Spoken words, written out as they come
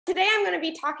today I'm going to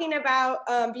be talking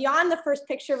about beyond the first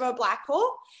picture of a black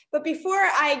hole. But before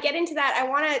I get into that, I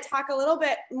want to talk a little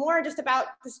bit more just about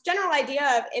this general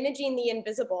idea of imaging the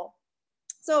invisible.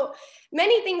 So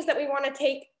many things that we want to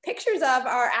take pictures of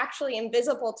are actually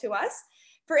invisible to us.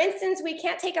 For instance, we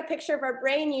can't take a picture of our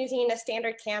brain using a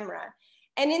standard camera.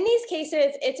 And in these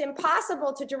cases, it's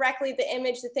impossible to directly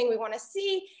image the thing we want to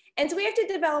see. And so we have to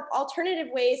develop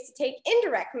alternative ways to take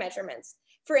indirect measurements.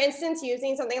 For instance,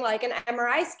 using something like an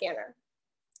MRI scanner.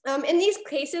 In these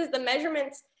cases, the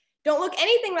measurements don't look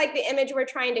anything like the image we're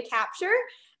trying to capture.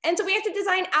 And so we have to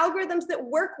design algorithms that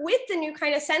work with the new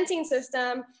kind of sensing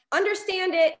system,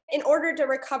 understand it in order to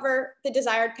recover the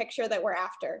desired picture that we're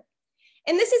after.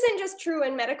 And this isn't just true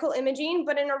in medical imaging,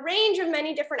 but in a range of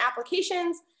many different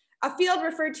applications, a field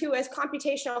referred to as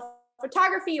computational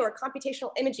photography or computational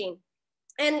imaging.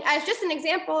 And as just an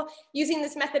example, using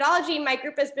this methodology, my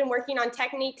group has been working on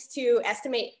techniques to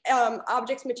estimate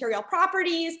objects' material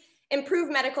properties,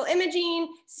 improve medical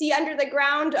imaging, see under the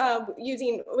ground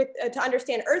to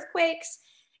understand earthquakes.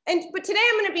 But today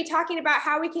I'm going to be talking about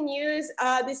how we can use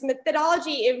this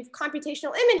methodology of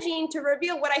computational imaging to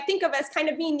reveal what I think of as kind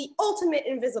of being the ultimate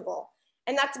invisible,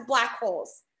 and that's black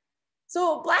holes.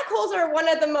 So black holes are one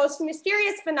of the most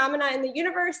mysterious phenomena in the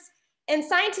universe. And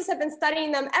scientists have been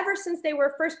studying them ever since they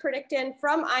were first predicted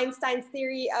from Einstein's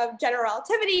theory of general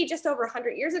relativity just over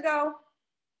 100 years ago.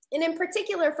 And in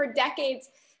particular, for decades,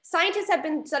 scientists have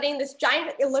been studying this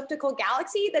giant elliptical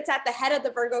galaxy that's at the head of the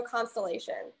Virgo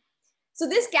constellation. So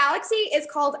this galaxy is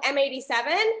called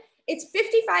M87. It's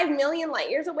 55 million light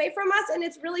years away from us, and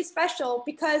it's really special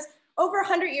because over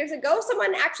 100 years ago,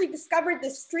 someone actually discovered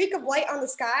this streak of light on the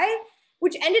sky,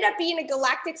 which ended up being a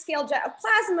galactic scale jet of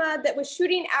plasma that was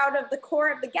shooting out of the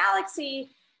core of the galaxy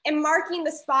and marking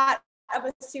the spot of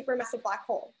a supermassive black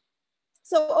hole.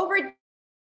 So over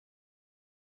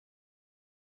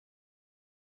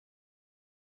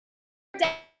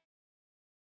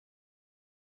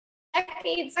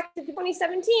decades, back to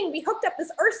 2017, we hooked up this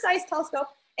Earth-sized telescope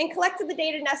and collected the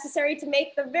data necessary to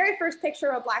make the very first picture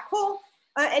of a black hole.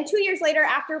 And 2 years later,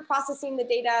 after processing the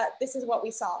data, this is what we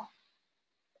saw.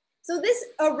 So this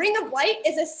ring of light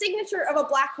is a signature of a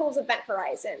black hole's event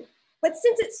horizon. But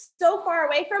since it's so far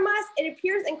away from us, it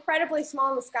appears incredibly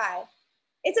small in the sky.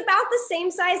 It's about the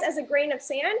same size as a grain of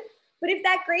sand, but if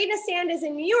that grain of sand is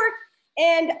in New York,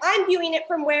 and I'm viewing it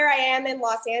from where I am in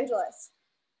Los Angeles.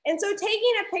 And so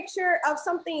taking a picture of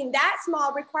something that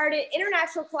small required an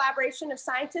international collaboration of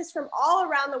scientists from all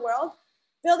around the world,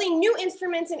 building new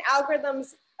instruments and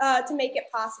algorithms to make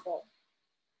it possible.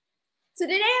 So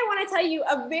today I want to tell you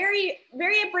a very,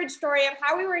 very abridged story of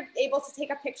how we were able to take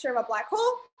a picture of a black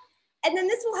hole. And then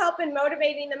this will help in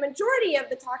motivating the majority of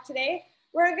the talk today.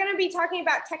 We're going to be talking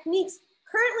about techniques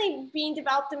currently being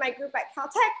developed in my group at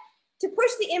Caltech to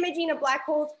push the imaging of black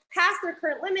holes past their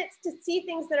current limits to see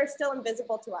things that are still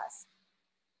invisible to us.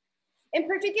 In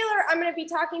particular, I'm going to be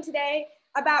talking today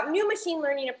about new machine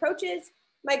learning approaches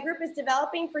my group is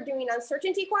developing for doing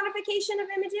uncertainty quantification of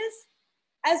images,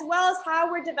 as well as how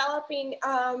we're developing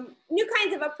new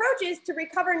kinds of approaches to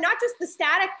recover not just the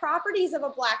static properties of a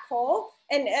black hole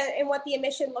and what the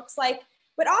emission looks like,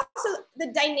 but also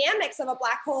the dynamics of a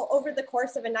black hole over the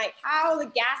course of a night, how the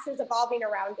gas is evolving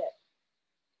around it.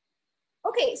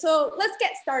 Okay, so let's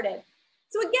get started.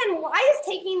 So again, why is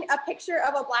taking a picture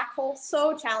of a black hole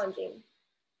so challenging?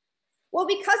 Well,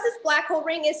 because this black hole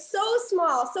ring is so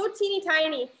small, so teeny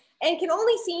tiny, and can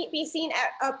only be seen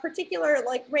at a particular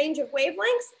range of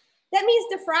wavelengths, that means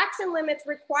diffraction limits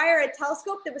require a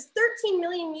telescope that was 13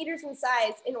 million meters in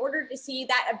size in order to see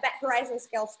that event horizon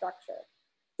scale structure.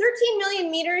 13 million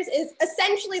meters is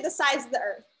essentially the size of the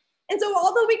Earth. And so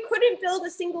although we couldn't build a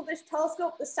single dish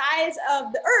telescope the size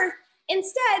of the Earth,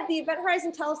 instead the Event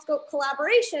Horizon Telescope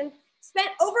collaboration spent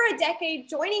over a decade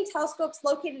joining telescopes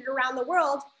located around the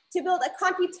world to build a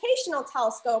computational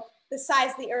telescope the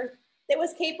size of the Earth that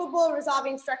was capable of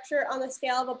resolving structure on the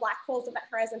scale of a black hole's event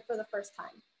horizon for the first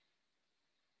time.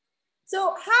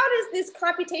 So how does this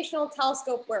computational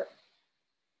telescope work?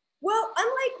 Well,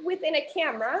 unlike within a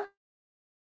camera,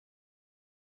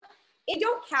 it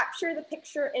don't capture the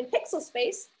picture in pixel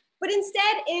space, but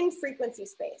instead in frequency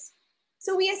space.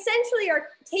 So we essentially are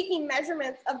taking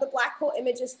measurements of the black hole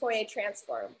image's Fourier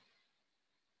transform.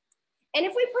 And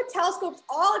if we put telescopes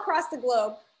all across the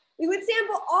globe, we would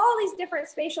sample all these different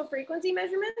spatial frequency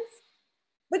measurements.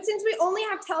 But since we only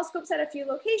have telescopes at a few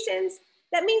locations,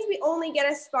 that means we only get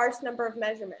a sparse number of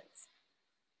measurements.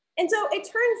 And so it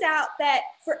turns out that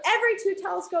for every 2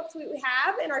 telescopes we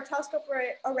have in our telescope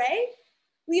array,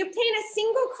 we obtain a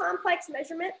single complex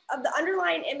measurement of the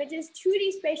underlying image's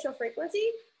 2D spatial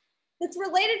frequency. that's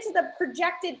related to the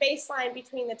projected baseline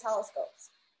between the telescopes.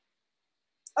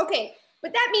 Okay,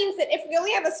 but that means that if we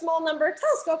only have a small number of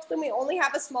telescopes, then we only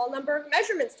have a small number of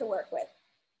measurements to work with.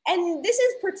 And this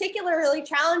is particularly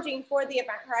challenging for the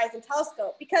Event Horizon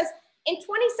Telescope because in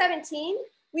 2017,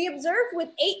 we observed with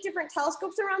 8 different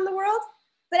telescopes around the world,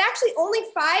 but actually only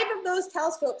 5 of those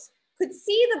telescopes could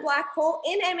see the black hole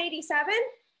in M87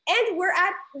 and were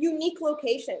at unique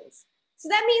locations. So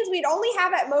that means we'd only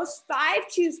have at most 5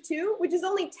 choose 2, which is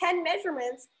only 10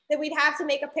 measurements that we'd have to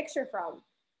make a picture from.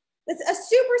 That's a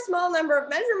super small number of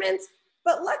measurements,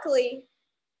 but luckily,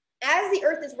 as the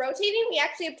Earth is rotating, we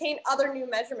actually obtain other new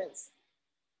measurements.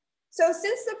 So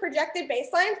since the projected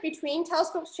baselines between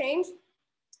telescopes change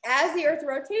as the Earth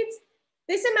rotates,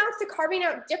 this amounts to carving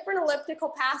out different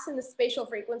elliptical paths in the spatial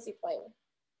frequency plane.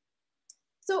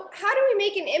 So how do we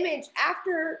make an image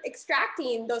after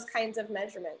extracting those kinds of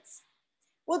measurements?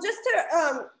 Well, just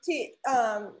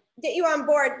to get you on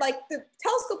board, like the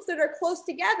telescopes that are close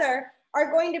together are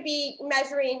going to be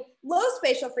measuring low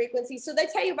spatial frequencies. So they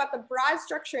tell you about the broad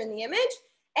structure in the image.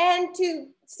 And to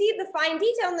see the fine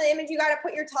detail in the image, you got to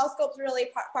put your telescopes really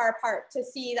far apart to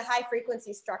see the high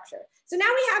frequency structure. So now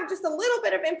we have just a little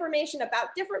bit of information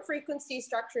about different frequency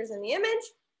structures in the image.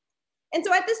 And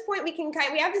so at this point, we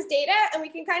have this data and we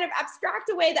can kind of abstract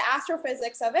away the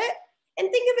astrophysics of it and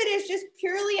think of it as just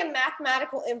purely a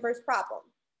mathematical inverse problem.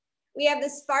 We have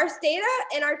this sparse data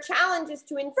and our challenge is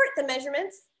to invert the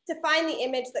measurements to find the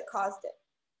image that caused it.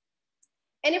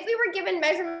 And if we were given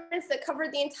measurements that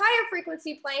covered the entire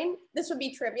frequency plane, this would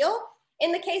be trivial.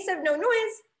 In the case of no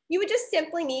noise, you would just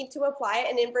simply need to apply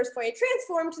an inverse Fourier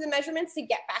transform to the measurements to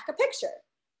get back a picture.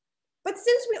 But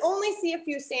since we only see a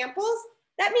few samples,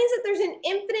 that means that there's an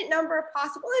infinite number of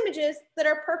possible images that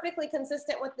are perfectly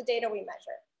consistent with the data we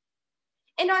measure.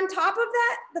 And on top of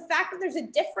that, the fact that there's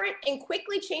a different and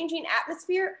quickly changing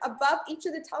atmosphere above each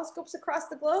of the telescopes across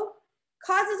the globe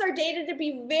causes our data to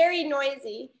be very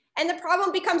noisy, and the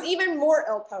problem becomes even more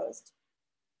ill-posed.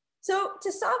 So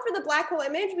to solve for the black hole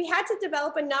image, we had to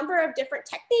develop a number of different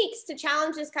techniques to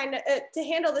challenge this to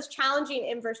handle this challenging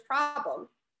inverse problem.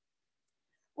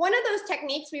 One of those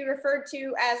techniques we referred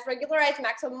to as regularized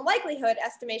maximum likelihood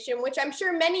estimation, which I'm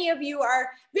sure many of you are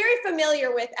very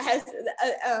familiar with as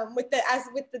with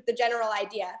the general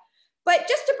idea. But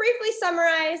just to briefly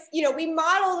summarize, we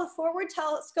model the forward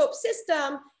telescope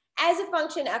system as a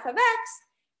function f of x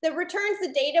that returns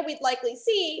the data we'd likely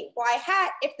see, y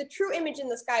hat, if the true image in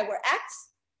the sky were x.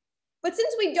 But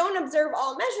since we don't observe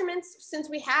all measurements, since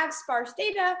we have sparse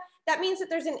data, that means that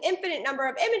there's an infinite number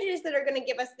of images that are going to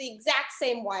give us the exact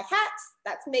same y hats.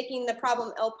 That's making the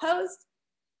problem ill-posed.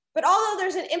 But although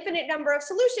there's an infinite number of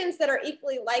solutions that are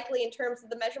equally likely in terms of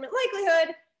the measurement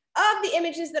likelihood of the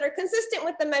images that are consistent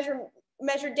with the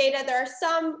measured data, there are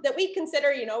some that we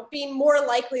consider, being more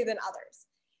likely than others.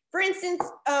 For instance,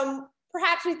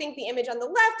 perhaps we think the image on the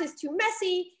left is too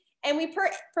messy, and we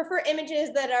prefer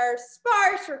images that are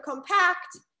sparse or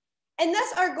compact. And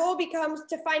thus our goal becomes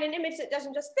to find an image that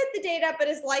doesn't just fit the data, but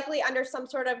is likely under some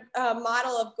sort of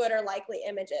model of good or likely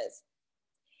images.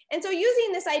 And so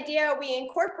using this idea, we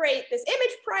incorporate this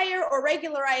image prior or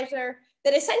regularizer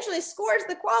that essentially scores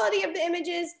the quality of the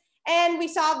images. And we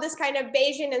solve this kind of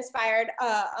Bayesian-inspired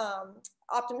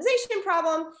optimization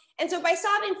problem. And so by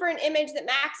solving for an image that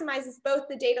maximizes both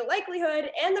the data likelihood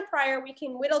and the prior, we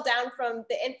can whittle down from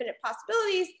the infinite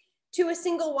possibilities to a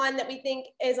single one that we think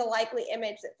is a likely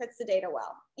image that fits the data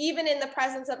well, even in the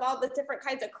presence of all the different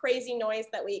kinds of crazy noise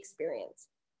that we experience.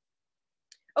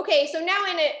 Okay, so now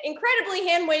in an incredibly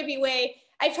hand-wavy way,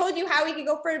 I told you how we could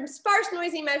go from sparse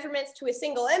noisy measurements to a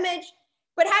single image,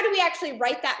 but how do we actually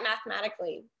write that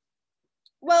mathematically?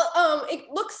 Well, it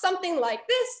looks something like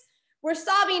this. We're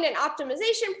solving an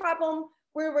optimization problem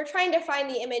where we're trying to find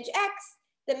the image X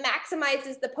that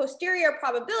maximizes the posterior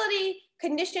probability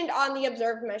conditioned on the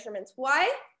observed measurements Y.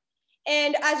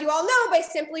 And as you all know, by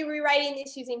simply rewriting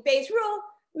this using Bayes' rule,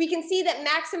 we can see that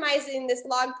maximizing this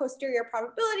log posterior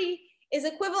probability is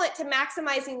equivalent to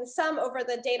maximizing the sum over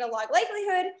the data log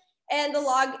likelihood and the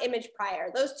log image prior.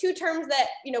 Those two terms that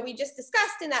we just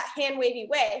discussed in that hand-wavy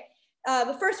way.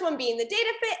 The first one being the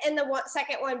data fit and the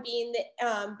second one being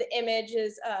the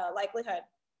image's likelihood.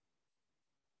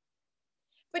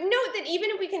 But note that even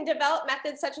if we can develop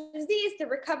methods such as these to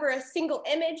recover a single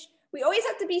image, we always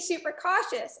have to be super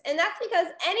cautious. And that's because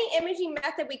any imaging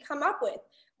method we come up with,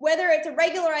 whether it's a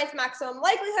regularized maximum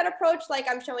likelihood approach like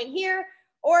I'm showing here,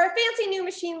 or a fancy new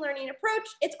machine learning approach,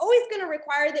 it's always going to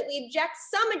require that we inject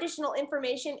some additional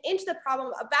information into the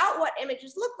problem about what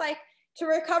images look like to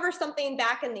recover something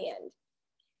back in the end.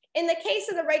 In the case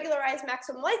of the regularized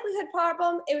maximum likelihood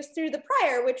problem, it was through the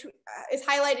prior, which is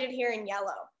highlighted here in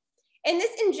yellow. And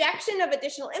this injection of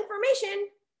additional information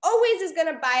always is going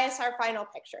to bias our final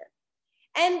picture.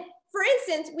 And for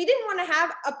instance, we didn't want to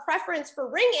have a preference for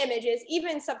ring images,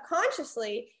 even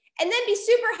subconsciously, and then be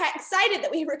super excited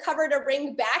that we recovered a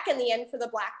ring back in the end for the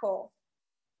black hole.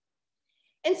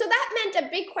 And so that meant a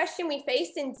big question we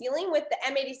faced in dealing with the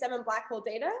M87 black hole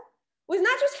data was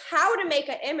not just how to make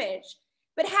an image,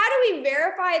 but how do we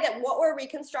verify that what we're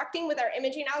reconstructing with our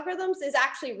imaging algorithms is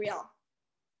actually real?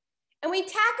 And we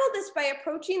tackled this by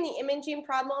approaching the imaging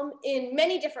problem in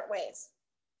many different ways.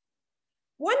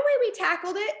 One way we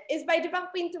tackled it is by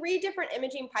developing 3 different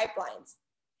imaging pipelines.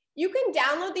 You can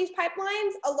download these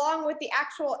pipelines along with the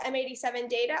actual M87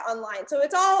 data online. So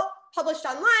it's all published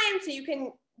online, so you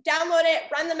can download it,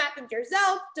 run the methods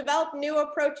yourself, develop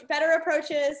better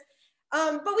approaches.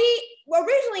 But we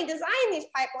originally designed these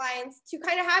pipelines to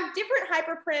kind of have different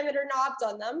hyperparameter knobs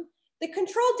on them that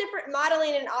control different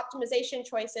modeling and optimization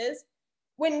choices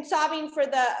when solving for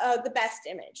the best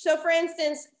image. So for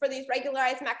instance, for these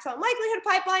regularized maximum likelihood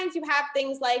pipelines, you have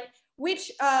things like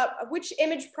which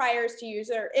image priors to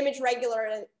use or image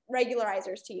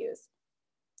regularizers to use.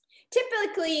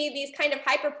 Typically, these kind of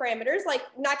hyperparameters, like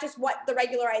not just what the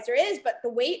regularizer is, but the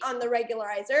weight on the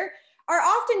regularizer, are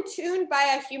often tuned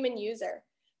by a human user.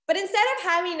 But instead of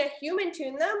having a human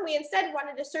tune them, we instead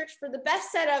wanted to search for the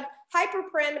best set of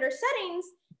hyperparameter settings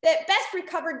that best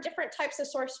recover different types of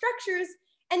source structures,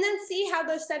 and then see how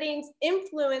those settings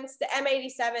influence the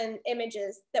M87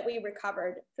 images that we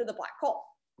recovered for the black hole.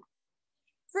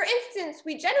 For instance,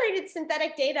 we generated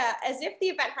synthetic data as if the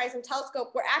Event Horizon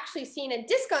Telescope were actually seeing a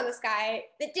disk on the sky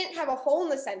that didn't have a hole in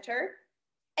the center.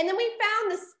 And then we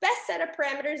found this best set of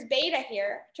parameters, beta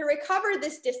here, to recover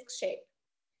this disk shape.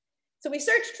 So we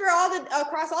searched for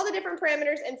across all the different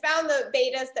parameters and found the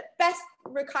betas that best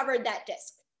recovered that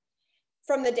disk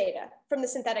from the data, from the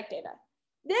synthetic data.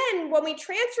 Then when we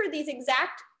transferred these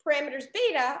exact parameters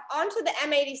beta onto the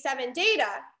M87 data,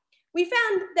 we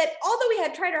found that although we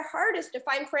had tried our hardest to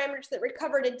find parameters that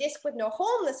recovered a disk with no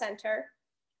hole in the center,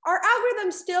 our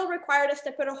algorithm still required us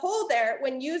to put a hole there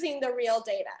when using the real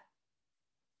data.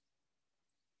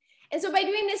 And so by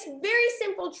doing this very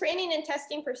simple training and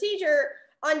testing procedure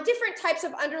on different types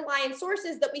of underlying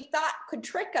sources that we thought could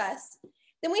trick us,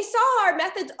 then we saw our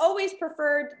methods always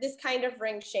preferred this kind of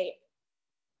ring shape.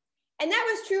 And that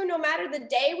was true no matter the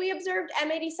day we observed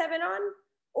M87 on,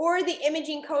 or the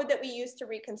imaging code that we used to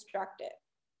reconstruct it.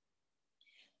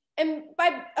 And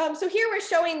so here we're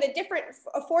showing the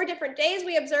 4 different days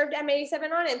we observed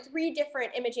M87 on and 3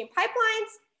 different imaging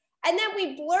pipelines. And then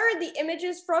we blurred the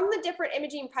images from the different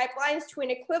imaging pipelines to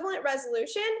an equivalent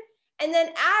resolution, and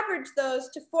then averaged those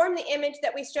to form the image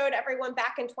that we showed everyone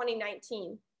back in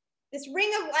 2019. This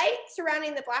ring of light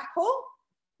surrounding the black hole,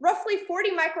 roughly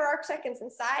 40 microarcseconds in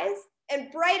size,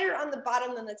 and brighter on the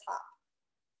bottom than the top.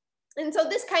 And so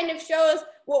this kind of shows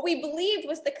what we believed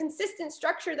was the consistent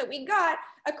structure that we got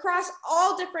across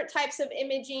all different types of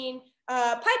imaging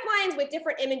pipelines with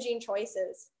different imaging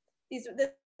choices.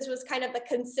 This was kind of the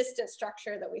consistent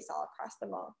structure that we saw across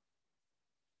them all.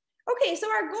 Okay, so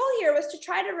our goal here was to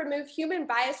try to remove human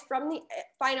bias from the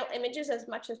final images as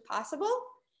much as possible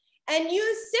and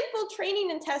use simple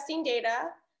training and testing data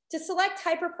to select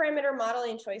hyperparameter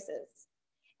modeling choices.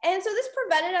 And so this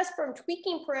prevented us from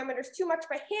tweaking parameters too much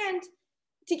by hand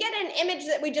to get an image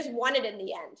that we just wanted in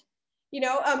the end. You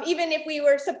know, even if we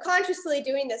were subconsciously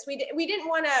doing this,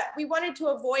 we wanted to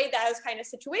avoid those kind of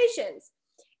situations.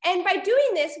 And by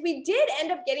doing this, we did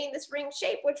end up getting this ring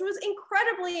shape, which was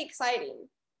incredibly exciting.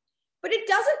 But it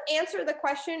doesn't answer the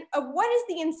question of what is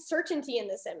the uncertainty in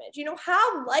this image? You know,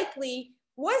 how likely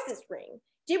was this ring?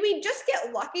 Did we just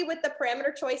get lucky with the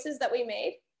parameter choices that we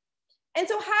made? And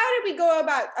so how did we go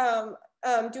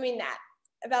about doing that,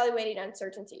 evaluating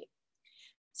uncertainty?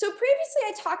 So previously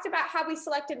I talked about how we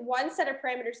selected one set of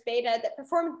parameters beta that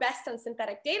performed best on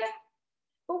synthetic data,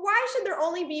 but why should there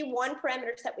only be one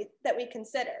parameter that we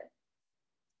consider?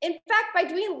 In fact, by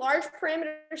doing large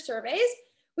parameter surveys,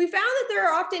 we found that there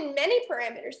are often many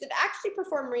parameters that actually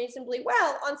perform reasonably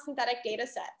well on synthetic data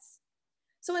sets.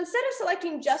 So instead of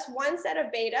selecting just one set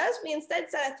of betas, we instead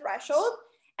set a threshold,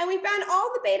 and we found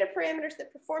all the beta parameters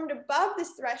that performed above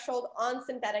this threshold on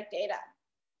synthetic data.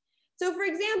 So for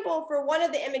example, for one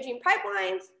of the imaging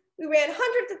pipelines, we ran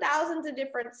hundreds of thousands of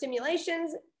different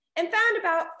simulations and found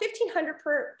about 1,500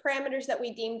 parameters that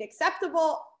we deemed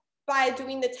acceptable by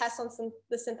doing the tests on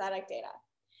the synthetic data.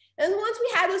 And once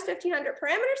we had those 1,500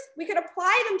 parameters, we could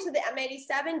apply them to the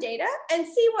M87 data and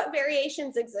see what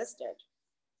variations existed.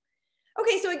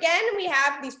 Okay, so again, we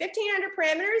have these 1,500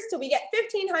 parameters, so we get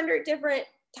 1,500 different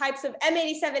types of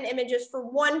M87 images for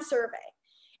one survey.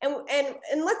 And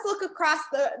let's look across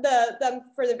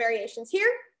for the variations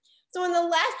here. So in the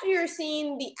left, you're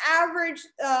seeing the average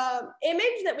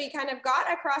image that we kind of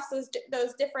got across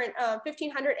those different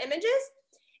 1,500 images.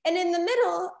 And in the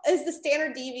middle is the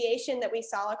standard deviation that we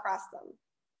saw across them.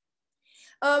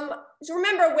 So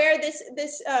remember where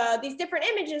these different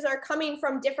images are coming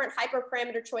from different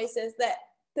hyperparameter choices that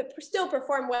still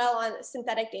perform well on a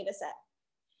synthetic data set.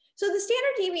 So the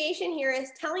standard deviation here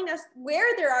is telling us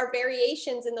where there are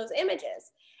variations in those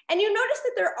images. And you notice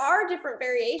that there are different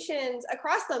variations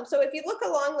across them. So if you look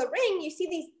along the ring, you see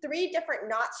these 3 different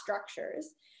knot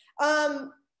structures.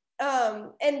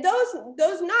 And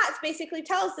those knots basically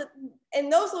tell us that in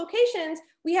those locations,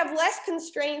 we have less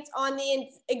constraints on the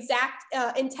exact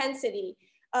intensity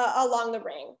along the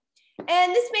ring.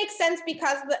 And this makes sense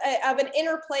because of an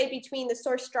interplay between the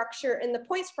source structure and the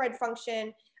point spread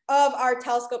function of our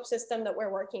telescope system that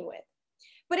we're working with.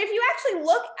 But if you actually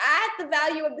look at the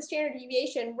value of the standard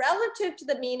deviation relative to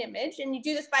the mean image, and you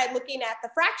do this by looking at the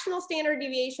fractional standard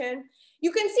deviation,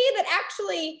 you can see that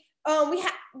actually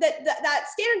that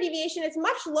standard deviation is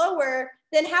much lower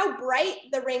than how bright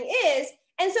the ring is.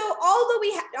 And so although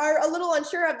we are a little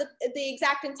unsure of the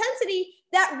exact intensity,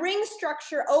 that ring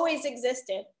structure always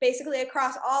existed basically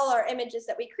across all our images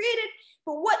that we created.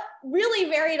 But what really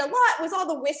varied a lot was all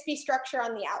the wispy structure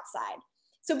on the outside.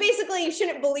 So basically you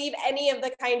shouldn't believe any of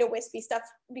the kind of wispy stuff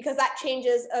because that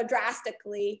changes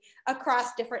drastically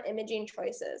across different imaging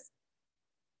choices.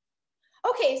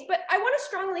 Okay, but I want to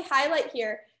strongly highlight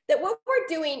here that what we're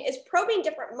doing is probing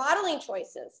different modeling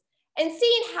choices and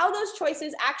seeing how those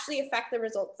choices actually affect the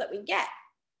results that we get.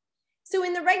 So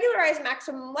in the regularized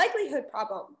maximum likelihood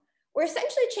problem, we're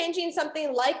essentially changing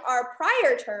something like our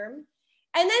prior term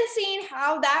and then seeing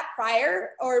how that prior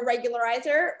or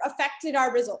regularizer affected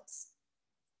our results.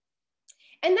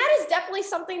 And that is definitely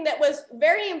something that was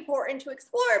very important to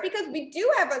explore because we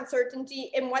do have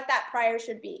uncertainty in what that prior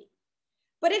should be.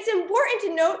 But it's important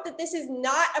to note that this is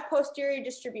not a posterior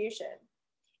distribution.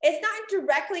 It's not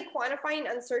directly quantifying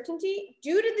uncertainty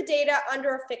due to the data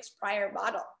under a fixed prior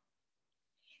model.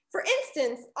 For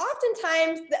instance,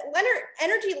 oftentimes the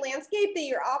energy landscape that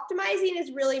you're optimizing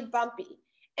is really bumpy,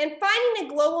 and finding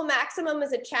a global maximum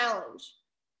is a challenge.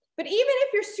 But even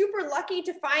if you're super lucky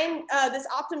to find this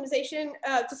optimization,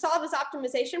 to solve this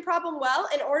optimization problem well,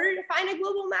 in order to find a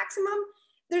global maximum,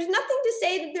 there's nothing to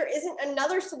say that there isn't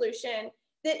another solution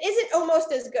that isn't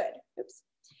almost as good,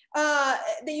 that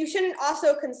you shouldn't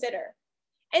also consider.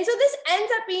 And so this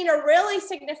ends up being a really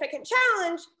significant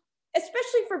challenge,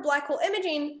 especially for black hole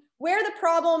imaging, where the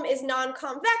problem is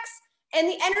non-convex and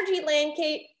the energy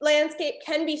landscape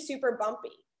can be super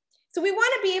bumpy. So we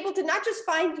want to be able to not just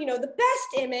find, the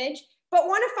best image, but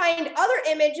want to find other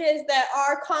images that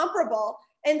are comparable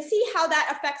and see how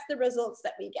that affects the results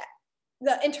that we get,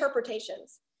 the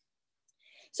interpretations.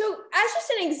 So as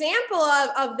just an example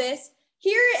of this,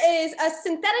 here is a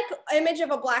synthetic image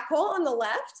of a black hole on the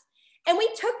left. And we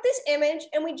took this image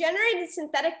and we generated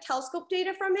synthetic telescope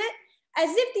data from it as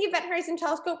if the Event Horizon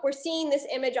Telescope were seeing this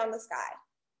image on the sky.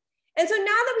 And so now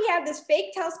that we have this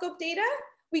fake telescope data,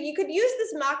 you could use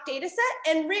this mock data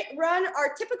set and run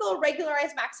our typical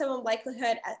regularized maximum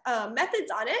likelihood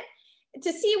methods on it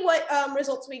to see what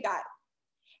results we got.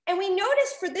 And we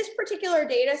noticed for this particular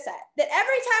data set that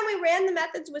every time we ran the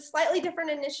methods with slightly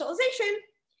different initialization,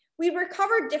 we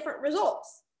recovered different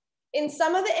results. In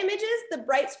some of the images, the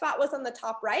bright spot was on the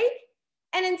top right,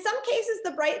 and in some cases,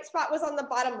 the bright spot was on the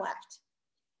bottom left.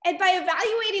 And by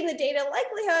evaluating the data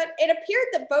likelihood, it appeared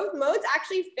that both modes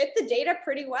actually fit the data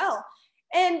pretty well.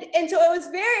 And so it was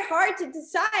very hard to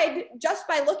decide just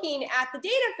by looking at the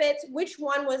data fits, which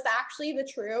one was actually the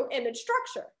true image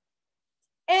structure.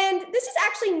 And this is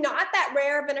actually not that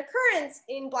rare of an occurrence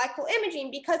in black hole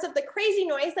imaging because of the crazy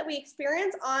noise that we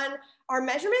experience on our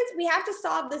measurements. We have to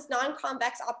solve this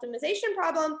non-convex optimization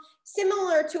problem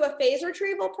similar to a phase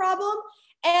retrieval problem.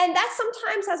 And that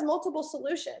sometimes has multiple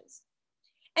solutions.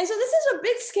 And so this is a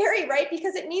bit scary, right?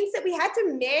 Because it means that we had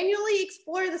to manually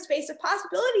explore the space of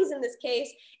possibilities in this case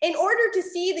in order to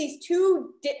see these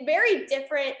two very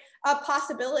different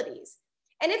possibilities.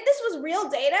 And if this was real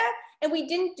data and we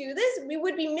didn't do this, we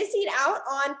would be missing out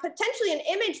on potentially an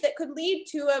image that could lead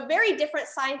to a very different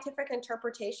scientific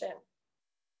interpretation.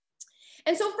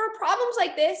 And so for problems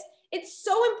like this, it's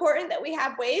so important that we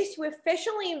have ways to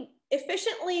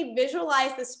efficiently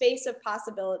visualize the space of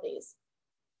possibilities.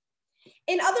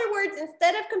 In other words,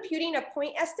 instead of computing a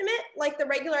point estimate like the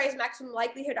regularized maximum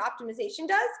likelihood optimization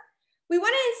does, We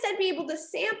want to instead be able to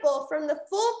sample from the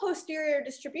full posterior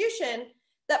distribution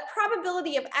the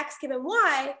probability of X given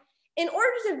Y in order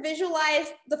to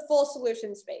visualize the full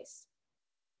solution space.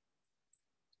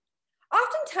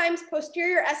 Oftentimes,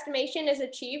 posterior estimation is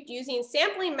achieved using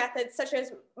sampling methods such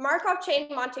as Markov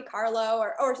chain Monte Carlo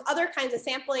or other kinds of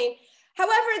sampling.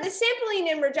 However, the sampling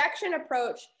and rejection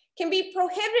approach can be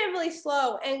prohibitively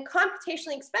slow and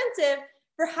computationally expensive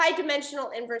for high dimensional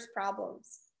inverse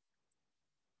problems.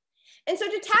 And so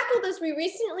to tackle this, we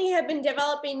recently have been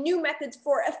developing new methods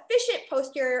for efficient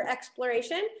posterior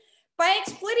exploration by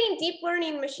exploiting deep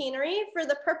learning machinery for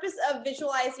the purpose of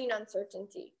visualizing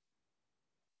uncertainty.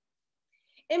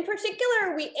 In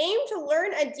particular, we aim to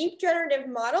learn a deep generative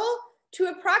model to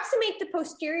approximate the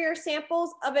posterior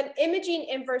samples of an imaging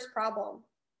inverse problem.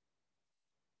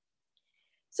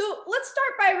 So let's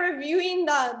start by reviewing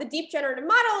the deep generative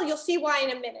model. You'll see why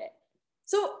in a minute.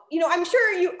 So, I'm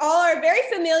sure you all are very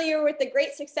familiar with the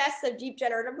great success of deep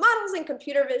generative models in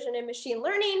computer vision and machine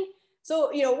learning. So,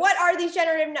 what are these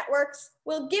generative networks?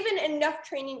 Well, given enough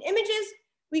training images,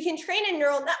 we can train a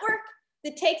neural network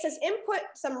that takes as input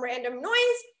some random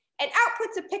noise and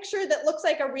outputs a picture that looks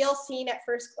like a real scene at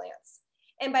first glance.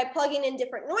 And by plugging in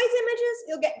different noise images,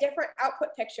 you'll get different output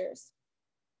pictures.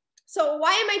 So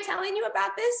why am I telling you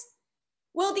about this?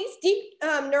 Well, these deep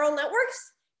neural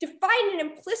networks define an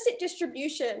implicit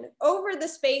distribution over the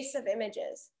space of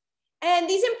images. And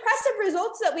these impressive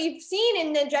results that we've seen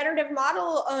in the generative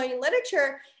model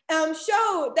literature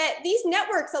show that these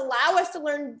networks allow us to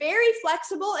learn very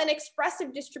flexible and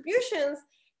expressive distributions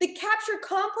that capture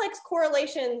complex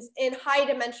correlations in high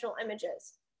dimensional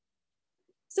images.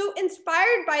 So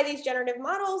inspired by these generative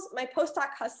models, my postdoc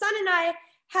Hassan and I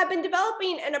have been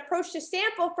developing an approach to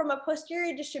sample from a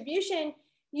posterior distribution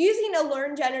using a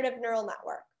learned generative neural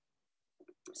network.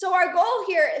 So our goal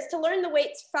here is to learn the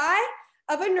weights phi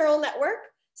of a neural network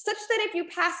such that if you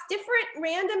pass different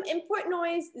random input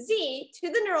noise Z to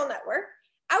the neural network,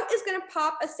 out is going to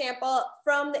pop a sample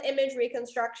from the image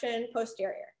reconstruction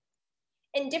posterior.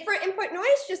 And different input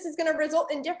noise just is going to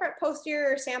result in different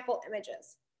posterior sample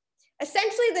images.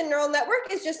 Essentially, the neural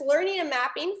network is just learning a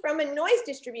mapping from a noise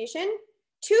distribution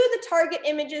to the target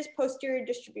image's posterior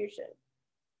distribution.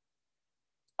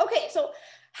 Okay, so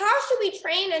how should we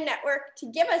train a network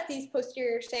to give us these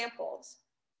posterior samples?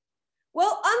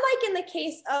 Well, unlike in the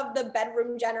case of the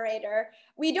bedroom generator,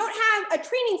 we don't have a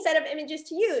training set of images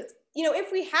to use.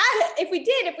 If we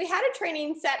had a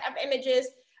training set of images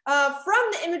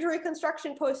from the image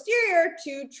reconstruction posterior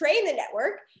to train the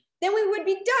network, then we would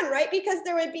be done, right? Because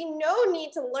there would be no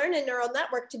need to learn a neural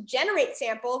network to generate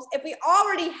samples if we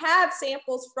already have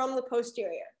samples from the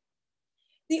posterior.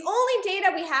 The only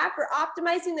data we have for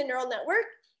optimizing the neural network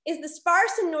is the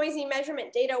sparse and noisy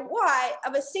measurement data Y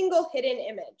of a single hidden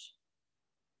image.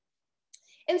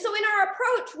 And so in our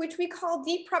approach, which we call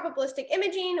deep probabilistic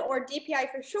imaging, or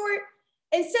DPI for short,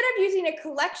 instead of using a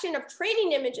collection of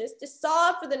training images to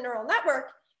solve for the neural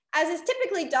network, as is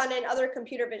typically done in other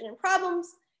computer vision problems,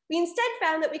 we instead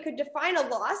found that we could define a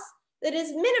loss that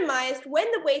is minimized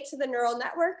when the weights of the neural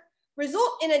network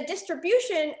result in a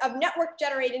distribution of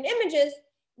network-generated images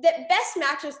that best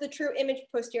matches the true image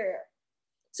posterior.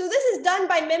 So this is done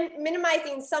by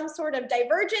minimizing some sort of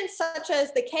divergence, such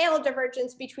as the KL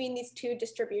divergence between these two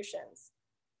distributions.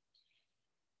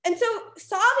 And so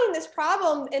solving this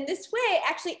problem in this way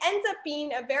actually ends up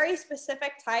being a very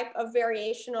specific type of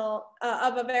variational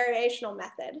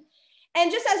method.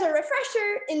 And just as a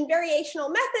refresher, in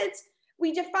variational methods,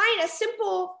 we define a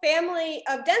simple family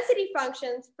of density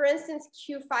functions, for instance,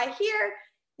 Q phi here,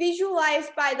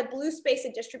 visualized by the blue space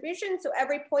of distribution. So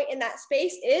every point in that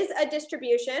space is a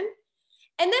distribution.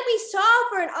 And then we solve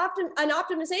for an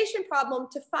optimization problem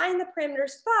to find the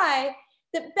parameters phi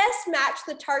that best match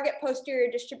the target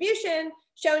posterior distribution,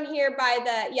 shown here by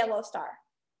the yellow star.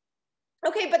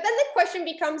 Okay, but then the question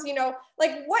becomes,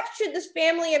 what should this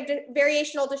family of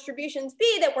variational distributions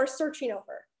be that we're searching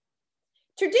over?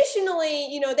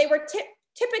 Traditionally, they were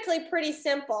typically pretty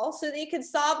simple, so that you could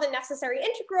solve the necessary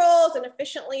integrals and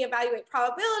efficiently evaluate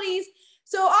probabilities.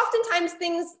 So oftentimes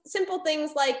simple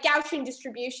things like Gaussian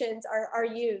distributions are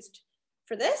used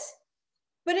for this.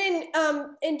 But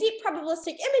in deep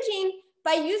probabilistic imaging,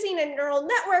 by using a neural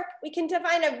network, we can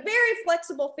define a very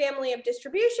flexible family of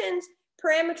distributions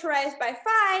parameterized by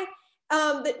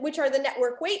phi, which are the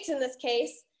network weights in this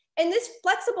case. And this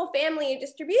flexible family of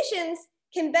distributions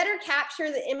can better capture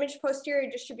the image posterior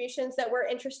distributions that we're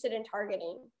interested in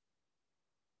targeting.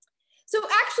 So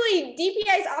actually,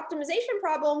 DPI's optimization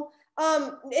problem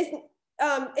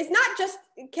is not just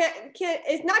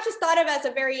thought of as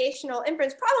a variational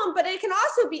inference problem, but it can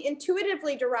also be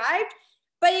intuitively derived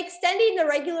by extending the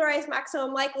regularized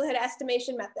maximum likelihood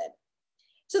estimation method.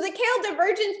 So the Kale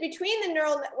divergence between the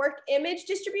neural network image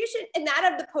distribution and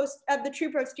that of the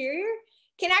true posterior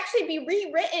can actually be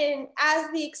rewritten as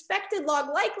the expected log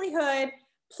likelihood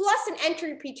plus an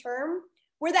entropy term,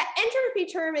 where that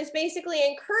entropy term is basically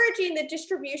encouraging the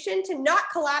distribution to not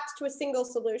collapse to a single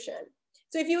solution.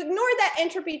 So if you ignore that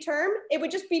entropy term, it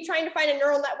would just be trying to find a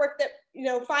neural network that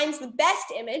finds the best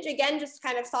image, again, just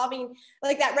kind of solving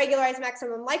like that regularized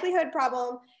maximum likelihood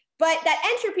problem. But that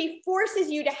entropy forces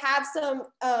you to have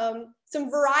some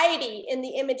variety in the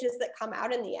images that come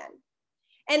out in the end.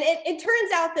 And it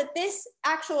turns out that this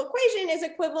actual equation is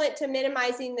equivalent to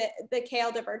minimizing the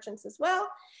Kale divergence as well.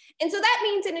 And so that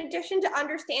means in addition to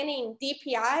understanding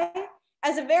DPI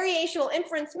as a variational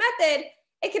inference method,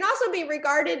 it can also be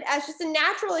regarded as just a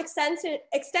natural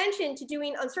extension to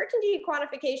doing uncertainty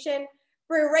quantification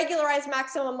for regularized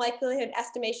maximum likelihood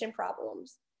estimation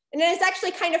problems. And then it's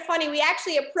actually kind of funny, we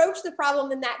actually approached the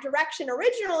problem in that direction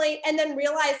originally and then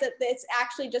realized that it's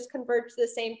actually just converged to the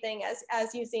same thing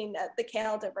as using the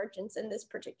Kale divergence in this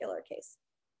particular case.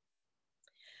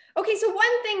 Okay, so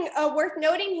one thing worth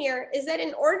noting here is that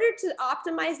in order to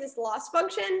optimize this loss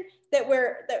function that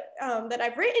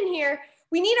I've written here,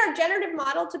 we need our generative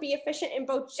model to be efficient in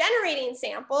both generating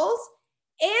samples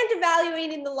and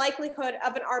evaluating the likelihood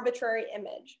of an arbitrary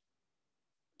image.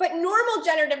 But normal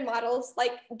generative models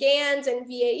like GANs and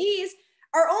VAEs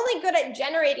are only good at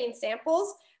generating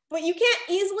samples, but you can't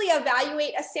easily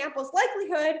evaluate a sample's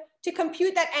likelihood to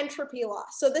compute that entropy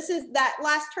loss. So that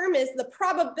last term is the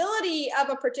probability of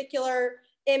a particular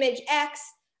image X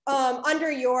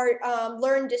under your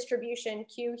learned distribution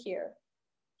Q here.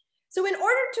 So in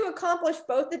order to accomplish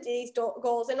both of these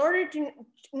goals, in order to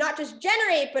not just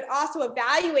generate, but also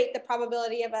evaluate the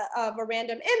probability of a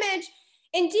random image,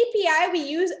 in DPI, we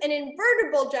use an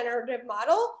invertible generative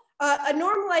model, a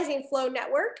normalizing flow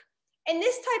network. And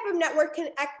this type of network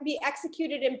can be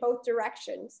executed in both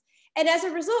directions. And as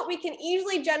a result, we can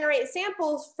easily generate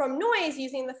samples from noise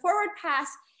using the forward pass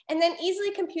and then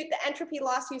easily compute the entropy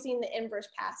loss using the inverse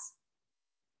pass.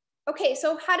 Okay,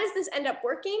 so how does this end up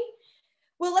working?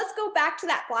 Well, let's go back to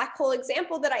that black hole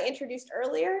example that I introduced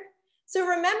earlier. So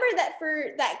remember that for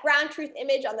that ground truth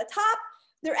image on the top,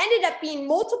 there ended up being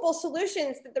multiple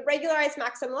solutions that the regularized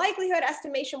maximum likelihood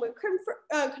estimation would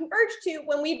converge to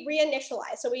when we'd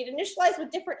reinitialize. So we'd initialize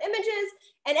with different images,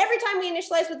 and every time we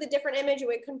initialize with a different image, it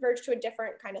would converge to a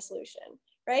different kind of solution,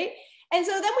 right? And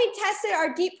so then we tested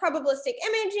our deep probabilistic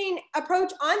imaging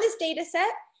approach on this data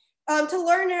set to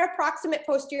learn an approximate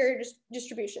posterior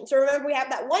distribution. So remember, we have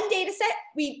that one data set.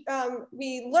 We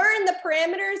learn the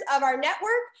parameters of our network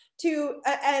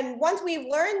and once we've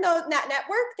learned that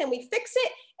network, then we fix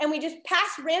it and we just pass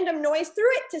random noise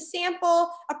through it to sample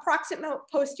approximate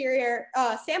posterior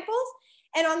samples.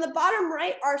 And on the bottom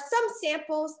right are some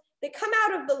samples that come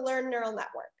out of the learned neural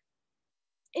network.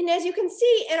 And as you can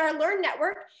see in our learned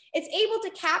network, it's able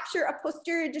to capture a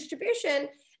posterior distribution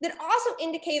that also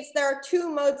indicates there are two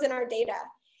modes in our data.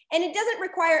 And it doesn't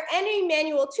require any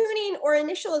manual tuning or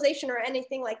initialization or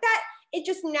anything like that. It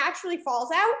just naturally falls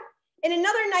out. And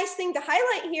another nice thing to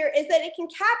highlight here is that it can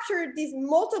capture these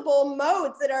multiple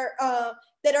modes that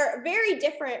are very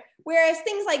different, whereas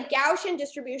things like Gaussian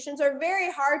distributions are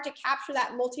very hard to capture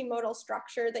that multimodal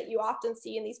structure that you often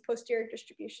see in these posterior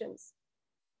distributions.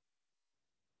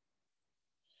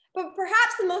 But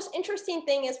perhaps the most interesting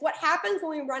thing is what happens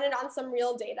when we run it on some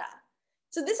real data.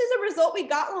 So this is a result we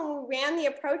got when we ran the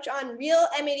approach on real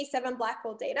M87 black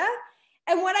hole data.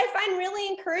 And what I find really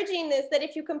encouraging is that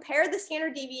if you compare the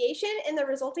standard deviation in the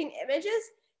resulting images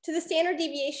to the standard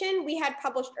deviation we had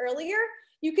published earlier,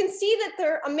 you can see that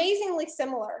they're amazingly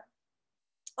similar.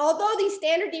 Although these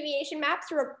standard deviation maps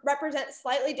represent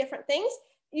slightly different things,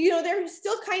 they're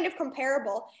still kind of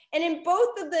comparable. And in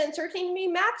both of the uncertainty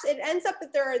maps, it ends up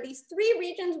that there are these three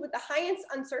regions with the highest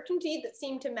uncertainty that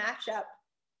seem to match up.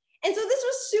 And so this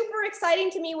was super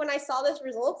exciting to me when I saw this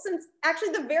result, since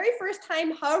actually the very first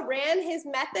time He ran his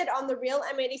method on the real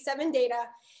M87 data,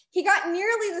 he got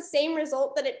nearly the same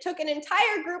result that it took an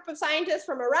entire group of scientists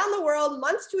from around the world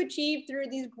months to achieve through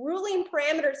these grueling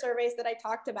parameter surveys that I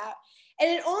talked about. And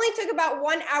it only took about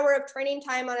 1 hour of training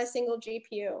time on a single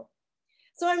GPU.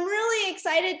 So I'm really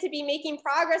excited to be making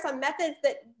progress on methods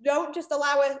that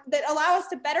allow us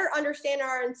to better understand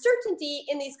our uncertainty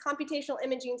in these computational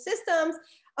imaging systems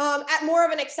at more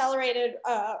of an accelerated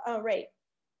rate.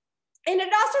 And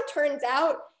it also turns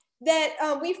out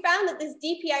that we found that this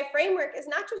DPI framework is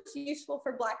not just useful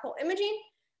for black hole imaging,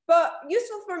 but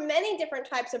useful for many different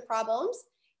types of problems.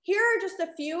 Here are just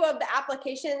a few of the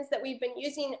applications that we've been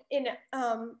using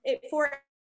for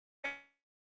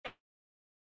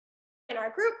in our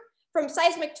group, from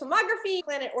seismic tomography,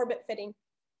 planet orbit fitting.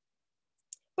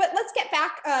 But let's get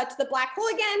back to the black hole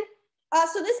again.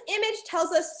 So this image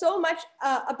tells us so much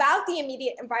about the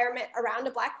immediate environment around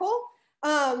a black hole,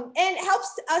 and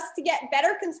helps us to get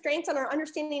better constraints on our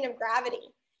understanding of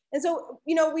gravity. And so,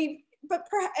 you know, we've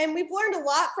learned a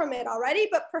lot from it already,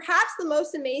 but perhaps the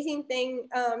most amazing thing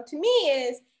to me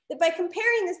is that by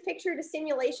comparing this picture to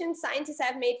simulations scientists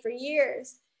have made for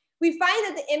years, we find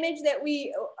that the image that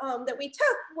we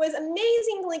took was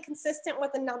amazingly consistent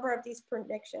with a number of these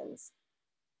predictions.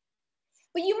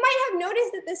 But you might have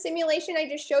noticed that the simulation I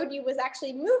just showed you was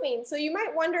actually moving. So you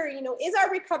might wonder, you know, is our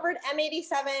recovered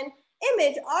M87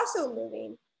 image also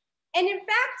moving? And in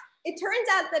fact, it turns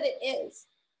out that it is.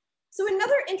 So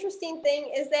another interesting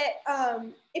thing is that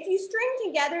if you string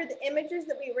together the images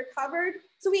that we recovered,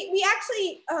 so we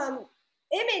actually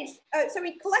so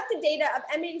we collected data of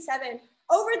M87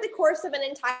 over the course of an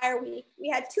entire week. We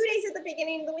had 2 days at the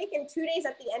beginning of the week and 2 days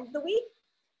at the end of the week.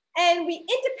 And we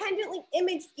independently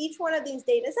imaged each one of these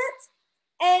data sets.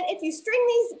 And if you string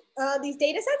these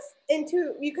data sets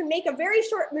into, you can make a very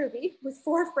short movie with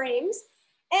 4 frames.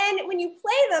 And when you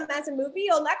play them as a movie,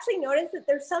 you'll actually notice that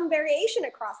there's some variation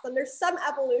across them. There's some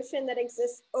evolution that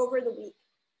exists over the week.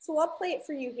 So I'll play it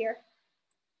for you here.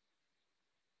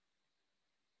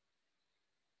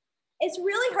 It's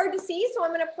really hard to see, so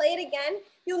I'm going to play it again.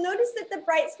 You'll notice that the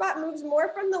bright spot moves more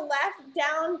from the left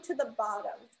down to the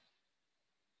bottom.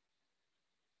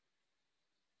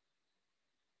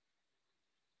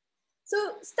 So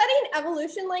studying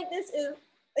evolution like this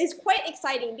is quite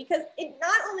exciting because it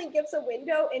not only gives a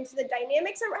window into the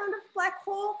dynamics around a black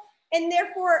hole, and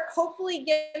therefore hopefully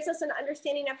gives us an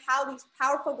understanding of how these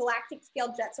powerful galactic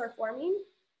scale jets are forming,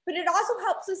 but it also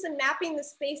helps us in mapping the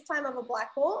space-time of a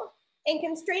black hole and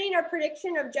constraining our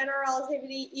prediction of general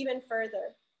relativity even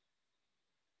further.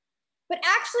 But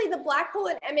actually the black hole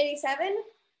in M87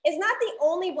 is not the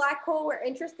only black hole we're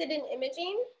interested in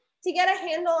imaging to get a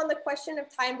handle on the question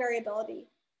of time variability.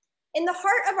 In the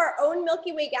heart of our own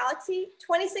Milky Way galaxy,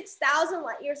 26,000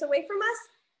 light years away from us,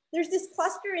 there's this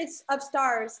cluster of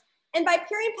stars. And by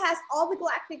peering past all the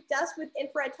galactic dust with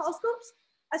infrared telescopes,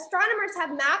 astronomers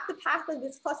have mapped the path of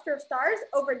this cluster of stars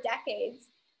over decades.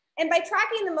 And by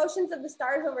tracking the motions of the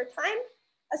stars over time,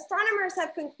 astronomers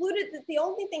have concluded that the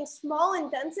only thing small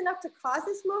and dense enough to cause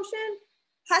this motion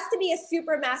has to be a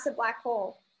supermassive black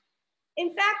hole.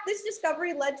 In fact, this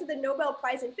discovery led to the Nobel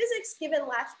Prize in Physics given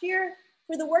last year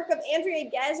for the work of Andrea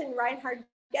Ghez and Reinhard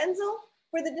Genzel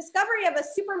for the discovery of a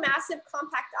supermassive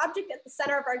compact object at the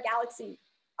center of our galaxy,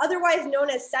 otherwise known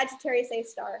as Sagittarius A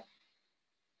star.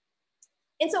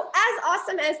 And so as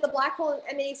awesome as the black hole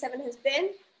in M87 has been,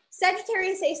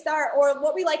 Sagittarius A star, or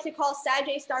what we like to call Sag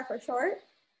A star for short,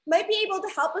 might be able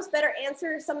to help us better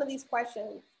answer some of these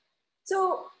questions.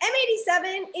 So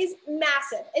M87 is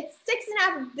massive. It's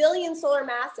 6.5 billion solar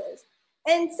masses.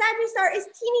 And Sag A star is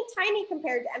teeny tiny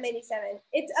compared to M87.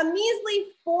 It's a measly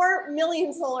 4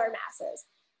 million solar masses.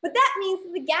 But that means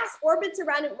that the gas orbits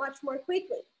around it much more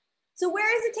quickly. So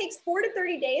whereas it takes 4 to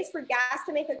 30 days for gas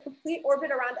to make a complete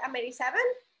orbit around M87,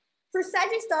 for Sag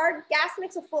A star, gas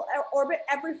makes a full orbit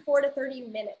every 4 to 30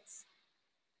 minutes.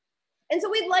 And so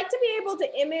we'd like to be able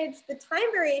to image the time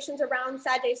variations around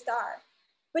Sag A star.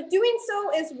 But doing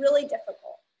so is really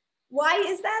difficult. Why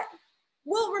is that?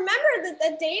 Well, remember that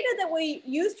the data that we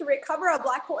use to recover a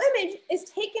black hole image is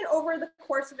taken over the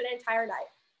course of an entire night.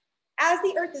 As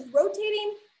the Earth is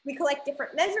rotating, we collect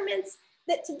different measurements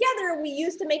that together we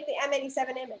use to make the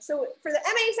M87 image. So for the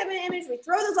M87 image, we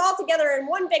throw those all together in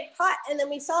one big pot, and then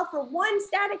we solve for one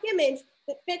static image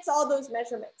that fits all those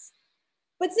measurements.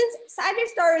 But since Sag A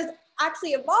star is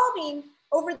actually evolving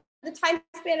over the time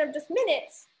span of just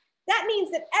minutes, that means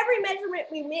that every measurement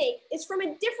we make is from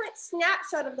a different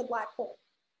snapshot of the black hole.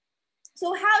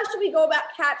 So how should we go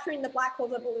about capturing the black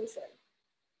hole's evolution?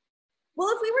 Well,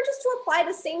 if we were just to apply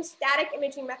the same static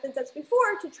imaging methods as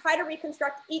before to try to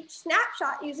reconstruct each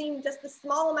snapshot using just the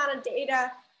small amount of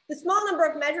data, the small number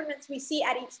of measurements we see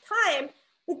at each time,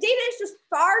 the data is just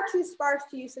far too sparse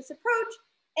to use this approach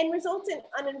and results in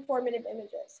uninformative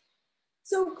images.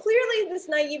 So clearly this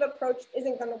naive approach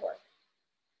isn't going to work.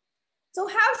 So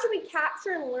how should we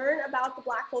capture and learn about the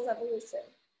black hole's evolution?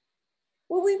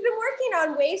 Well, we've been working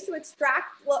on ways to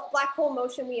extract black hole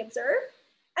motion we observe.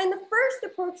 And the first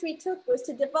approach we took was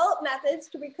to develop methods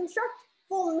to reconstruct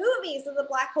full movies of the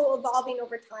black hole evolving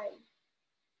over time.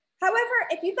 However,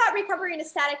 if you thought recovering a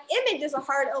static image is a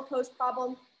hard, ill-posed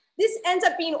problem, this ends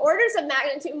up being orders of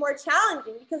magnitude more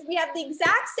challenging because we have the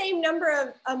exact same number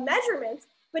of measurements,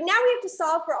 but now we have to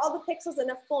solve for all the pixels in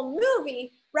a full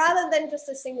movie rather than just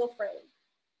a single frame.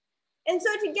 And so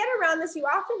to get around this, you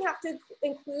often have to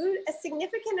include a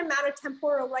significant amount of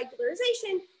temporal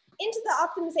regularization into the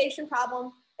optimization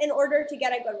problem in order to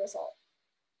get a good result.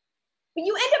 But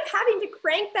you end up having to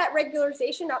crank that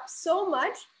regularization up so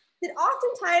much that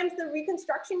oftentimes the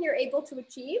reconstruction you're able to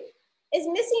achieve is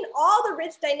missing all the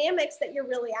rich dynamics that you're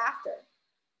really after.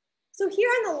 So here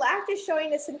on the left is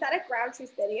showing a synthetic ground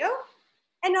truth video,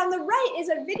 and on the right is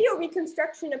a video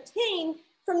reconstruction obtained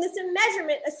from this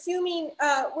measurement,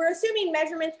 we're assuming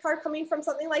measurements are coming from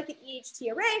something like the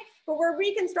EHT array, but we're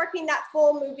reconstructing that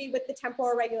full movie with the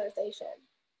temporal regularization.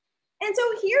 And so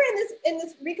here in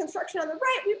this reconstruction on the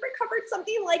right, we've recovered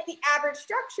something like the average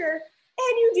structure,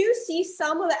 and you do see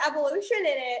some of the evolution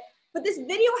in it, but this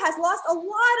video has lost a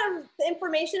lot of the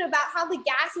information about how the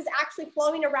gas is actually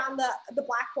flowing around the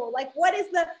black hole. Like what is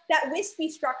that wispy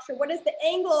structure? What is the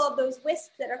angle of those wisps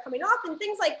that are coming off, and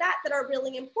things like that that are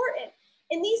really important.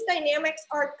 And these dynamics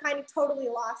are kind of totally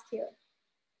lost here.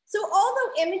 So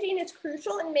although imaging is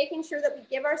crucial in making sure that we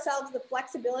give ourselves the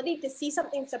flexibility to see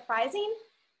something surprising,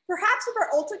 perhaps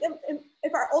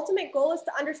if our ultimate goal is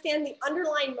to understand the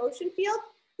underlying motion field,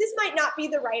 this might not be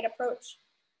the right approach.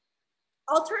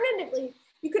 Alternatively,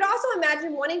 you could also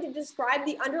imagine wanting to describe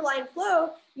the underlying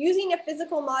flow using a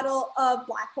physical model of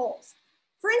black holes.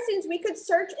 For instance, we could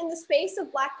search in the space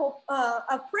of black hole of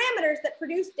parameters that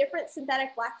produce different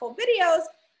synthetic black hole videos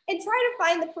and try to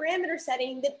find the parameter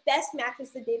setting that best matches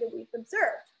the data we've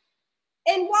observed.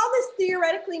 And while this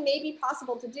theoretically may be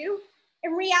possible to do,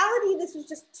 in reality, this is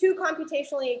just too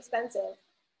computationally expensive.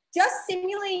 Just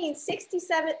simulating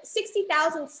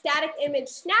 60,000 static image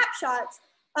snapshots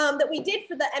that we did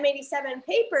for the M87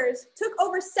 papers took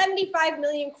over 75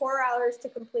 million core hours to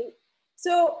complete.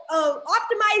 So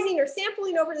optimizing or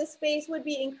sampling over the space would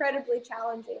be incredibly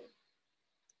challenging.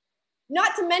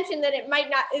 Not to mention that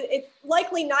it's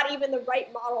likely not even the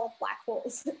right model of black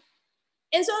holes.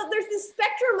 And so there's this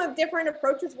spectrum of different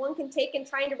approaches one can take in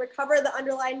trying to recover the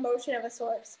underlying motion of a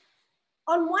source.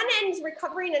 On one end is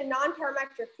recovering a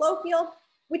non-parametric flow field,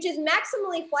 which is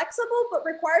maximally flexible, but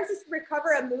requires us to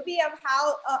recover a movie of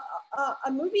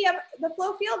the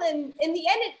flow field. And in the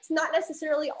end, it's not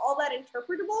necessarily all that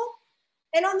interpretable.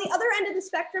 And on the other end of the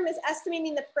spectrum is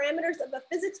estimating the parameters of a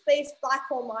physics-based black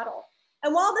hole model.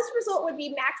 And while this result would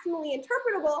be maximally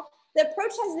interpretable, the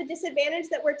approach has the disadvantage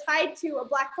that we're tied to a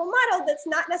black hole model that's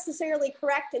not necessarily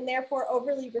correct and therefore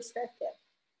overly restrictive.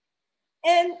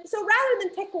 And so rather than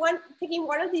picking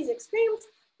one of these extremes,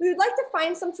 we would like to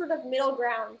find some sort of middle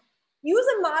ground. Use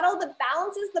a model that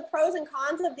balances the pros and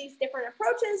cons of these different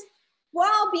approaches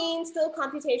while being still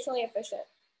computationally efficient.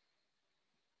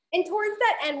 And towards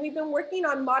that end, we've been working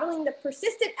on modeling the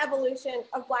persistent evolution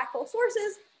of black hole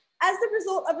sources as the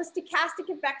result of a stochastic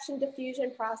convection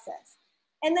diffusion process,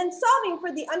 and then solving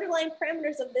for the underlying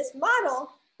parameters of this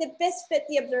model that best fit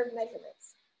the observed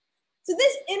measurements. So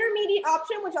this intermediate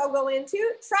option, which I'll go into,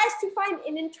 tries to find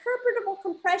an interpretable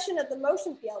compression of the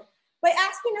motion field by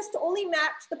asking us to only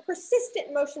match the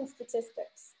persistent motion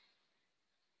statistics.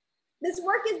 This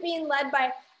work is being led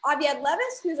by Aviad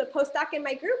Levis, who's a postdoc in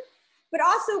my group, but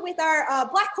also with our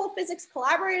black hole physics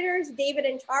collaborators, David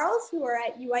and Charles, who are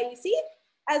at UIUC,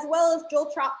 as well as Joel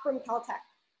Trop from Caltech.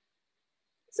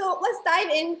 So let's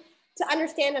dive in to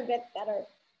understand a bit better.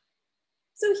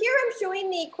 So here I'm showing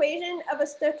the equation of a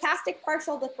stochastic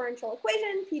partial differential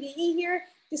equation, PDE here,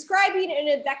 describing an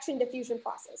advection diffusion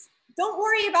process. Don't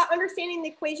worry about understanding the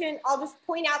equation. I'll just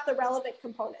point out the relevant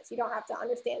components. You don't have to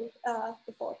understand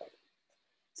the full equation.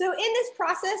 So in this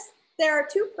process, there are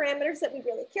two parameters that we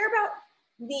really care about,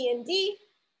 V and D,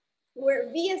 where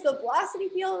V is the velocity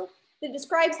field that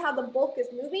describes how the bulk is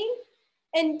moving,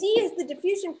 and D is the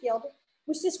diffusion field,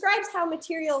 which describes how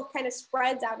material kind of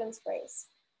spreads out in space.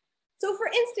 So for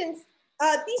instance,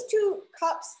 these two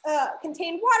cups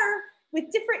contain water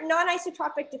with different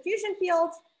non-isotropic diffusion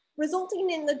fields, resulting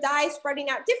in the dye spreading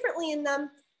out differently in them.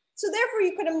 So therefore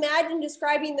you could imagine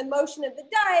describing the motion of the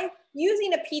dye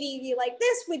using a PDE like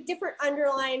this with different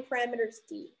underlying parameters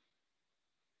D.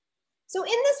 So in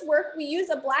this work, we use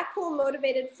a black hole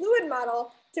motivated fluid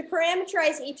model to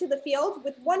parameterize each of the fields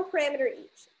with one parameter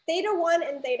each, θ1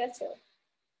 and θ2.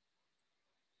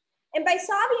 And by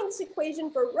solving this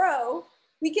equation for rho,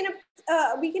 we can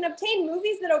obtain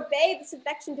movies that obey this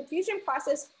advection diffusion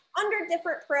process under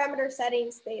different parameter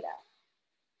settings theta.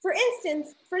 For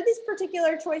instance, for this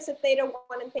particular choice of θ1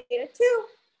 and θ2,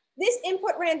 this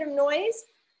input random noise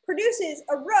produces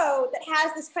a rho that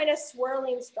has this kind of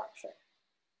swirling structure.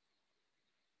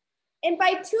 And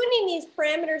by tuning these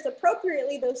parameters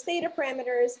appropriately, those theta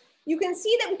parameters, you can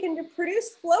see that we can produce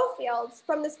flow fields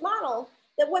from this model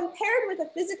that when paired with a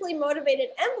physically motivated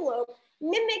envelope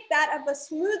mimic that of a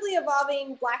smoothly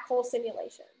evolving black hole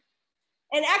simulation.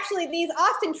 And actually, these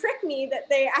often trick me that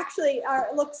they actually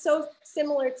look so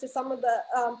similar to some of the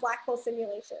black hole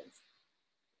simulations.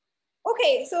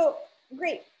 Okay, so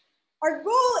great. Our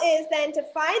goal is then to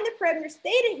find the parameters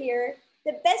theta here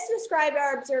that best describe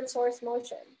our observed source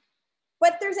motion.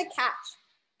 But there's a catch,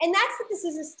 and that's that this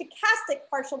is a stochastic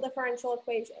partial differential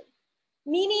equation,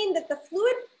 meaning that the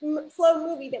fluid flow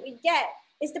movie that we get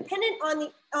is dependent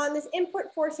on this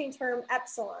input forcing term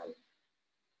epsilon.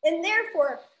 And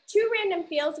therefore, two random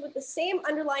fields with the same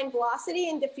underlying velocity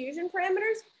and diffusion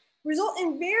parameters result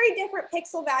in very different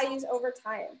pixel values over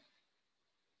time.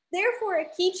 Therefore, a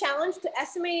key challenge to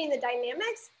estimating the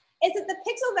dynamics is that the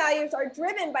pixel values are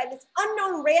driven by this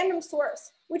unknown random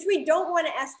source, which we don't want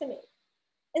to estimate.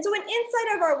 And so an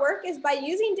insight of our work is by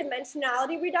using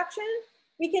dimensionality reduction,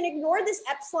 we can ignore this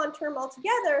epsilon term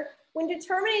altogether when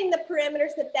determining the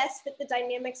parameters that best fit the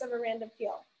dynamics of a random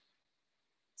field.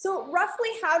 So roughly,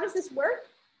 how does this work?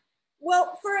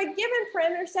 Well, for a given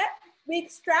parameter set, we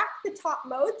extract the top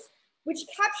modes, which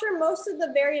capture most of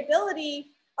the variability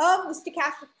of the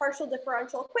stochastic partial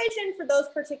differential equation for those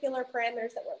particular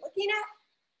parameters that we're looking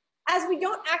at. As we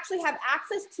don't actually have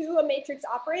access to a matrix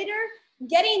operator,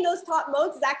 getting those top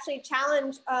modes is actually a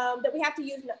challenge that we have to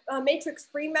use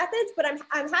matrix-free methods, but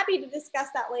I'm happy to discuss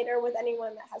that later with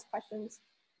anyone that has questions.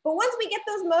 But once we get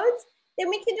those modes, then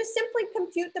we can just simply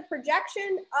compute the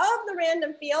projection of the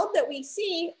random field that we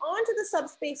see onto the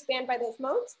subspace spanned by those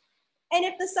modes. And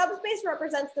if the subspace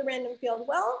represents the random field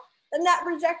well, then that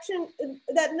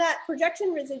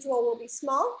projection residual will be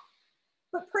small.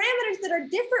 But parameters that are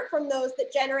different from those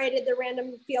that generated the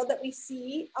random field that we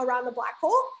see around the black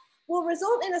hole will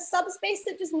result in a subspace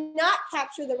that does not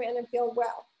capture the random field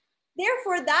well.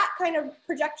 Therefore, that kind of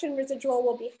projection residual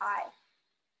will be high.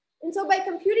 And so by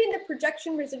computing the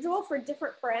projection residual for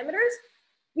different parameters,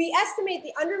 we estimate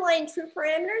the underlying true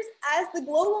parameters as the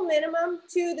global minimum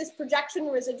to this projection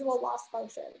residual loss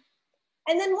function.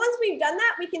 And then once we've done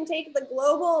that, we can take the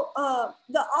global,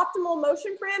 the optimal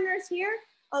motion parameters here,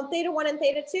 theta 1 and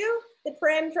theta 2, that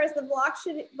parameterize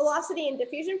the velocity and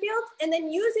diffusion fields, and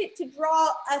then use it to draw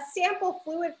a sample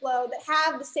fluid flow that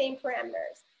have the same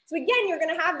parameters. So again, you're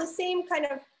going to have the same kind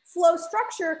of flow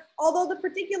structure, although the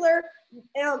particular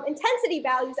intensity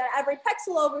values at every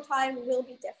pixel over time will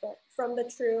be different from the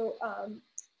true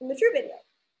video.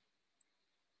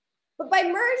 But by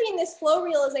merging this flow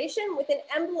realization with an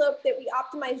envelope that we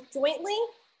optimize jointly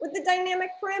with the dynamic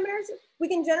parameters, we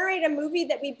can generate a movie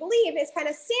that we believe is kind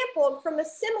of sampled from a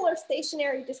similar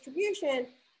stationary distribution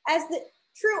as the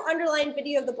true underlying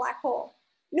video of the black hole.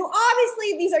 You know,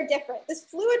 obviously these are different. This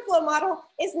fluid flow model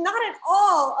is not at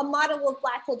all a model of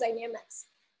black hole dynamics.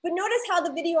 But notice how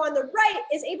the video on the right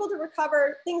is able to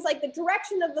recover things like the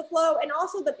direction of the flow and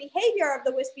also the behavior of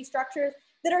the wispy structures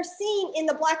that are seen in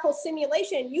the black hole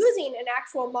simulation using an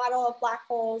actual model of black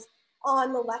holes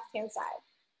on the left-hand side.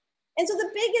 And so the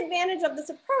big advantage of this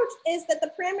approach is that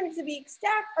the parameters to be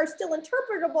extract are still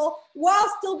interpretable while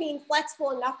still being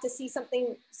flexible enough to see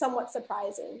something somewhat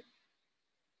surprising.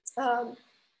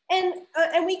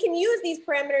 And we can use these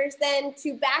parameters then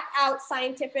to back out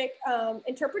scientific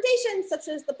interpretations such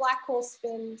as the black hole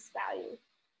spin's value.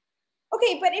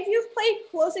 Okay, but if you've paid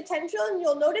close attention,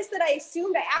 you'll notice that I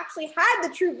assumed I actually had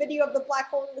the true video of the black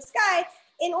hole in the sky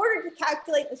in order to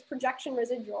calculate this projection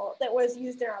residual that was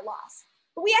used in our loss.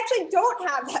 But we actually don't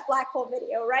have that black hole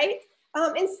video, right?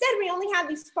 Instead, we only have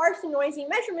these sparse and noisy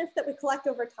measurements that we collect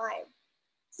over time.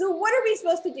 So what are we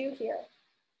supposed to do here?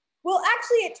 Well,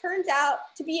 actually, it turns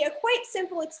out to be a quite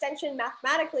simple extension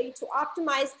mathematically to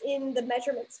optimize in the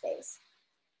measurement space.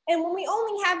 And when we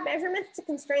only have measurements to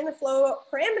constrain the flow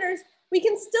parameters, we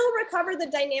can still recover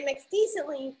the dynamics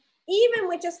decently, even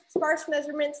with just sparse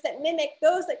measurements that mimic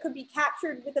those that could be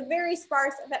captured with a very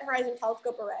sparse event horizon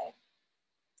telescope array.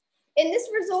 In this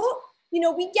result, you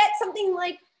know, we get something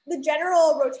like the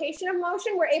general rotation of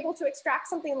motion. We're able to extract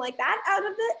something like that out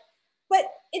of it. But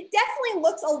it definitely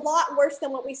looks a lot worse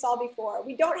than what we saw before.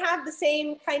 We don't have the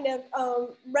same kind of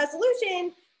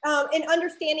resolution in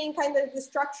understanding kind of the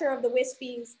structure of the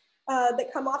wispies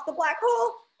that come off the black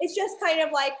hole. It's just kind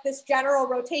of like this general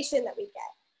rotation that we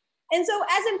get. And so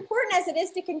as important as it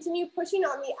is to continue pushing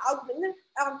on the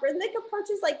algorithmic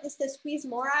approaches like this to squeeze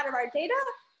more out of our data,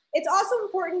 it's also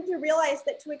important to realize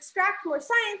that to extract more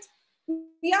science,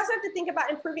 we also have to think about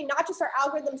improving not just our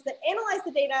algorithms that analyze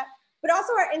the data, but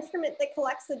also our instrument that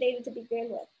collects the data to begin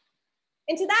with.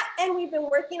 And to that end, we've been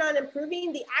working on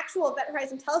improving the actual Event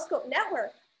Horizon Telescope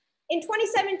network. In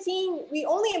 2017, we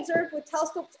only observed with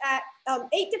telescopes at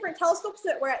 8 different telescopes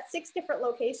that were at 6 different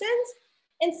locations.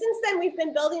 And since then, we've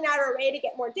been building out our array to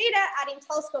get more data, adding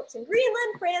telescopes in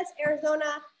Greenland, France,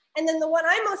 Arizona. And then the one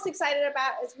I'm most excited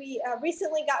about is we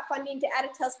recently got funding to add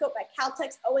a telescope at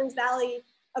Caltech's Owens Valley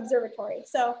Observatory.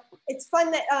 So it's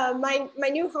fun that my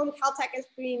new home Caltech is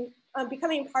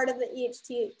becoming part of the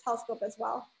EHT telescope as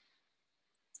well.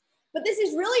 But this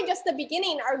is really just the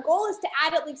beginning. Our goal is to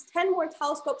add at least 10 more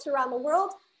telescopes around the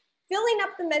world, filling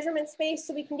up the measurement space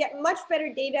so we can get much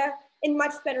better data and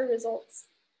much better results.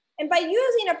 And by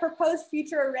using a proposed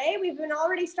future array, we've been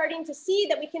already starting to see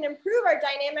that we can improve our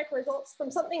dynamic results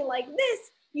from something like this,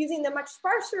 using the much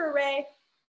sparser array,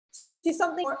 to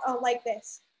something more, like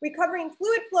this, recovering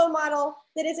fluid flow model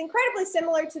that is incredibly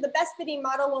similar to the best fitting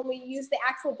model when we use the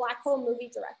actual black hole movie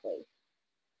directly.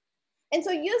 And so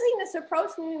using this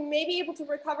approach, we may be able to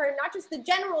recover not just the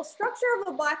general structure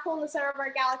of a black hole in the center of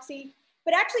our galaxy,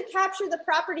 but actually capture the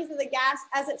properties of the gas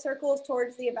as it circles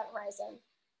towards the event horizon.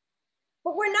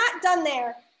 But we're not done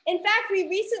there. In fact, we've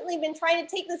recently been trying to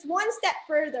take this one step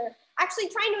further, actually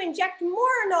trying to inject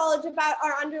more knowledge about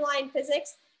our underlying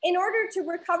physics in order to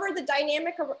recover the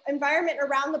dynamic environment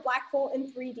around the black hole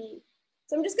in 3D.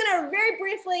 So I'm just gonna very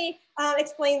briefly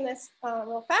explain this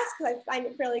real fast because I find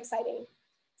it really exciting.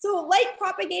 So light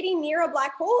propagating near a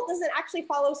black hole doesn't actually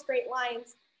follow straight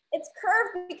lines. It's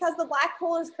curved because the black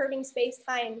hole is curving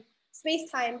space-time,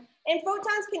 and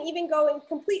photons can even go in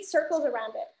complete circles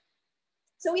around it.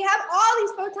 So we have all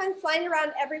these photons flying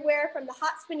around everywhere from the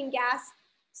hot spinning gas.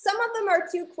 Some of them are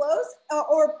too close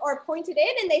or pointed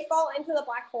in and they fall into the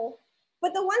black hole.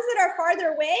 But the ones that are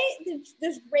farther away,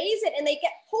 just raise it and they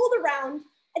get pulled around.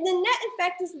 And the net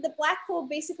effect is that the black hole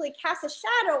basically casts a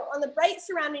shadow on the bright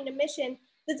surrounding emission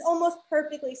that's almost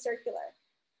perfectly circular.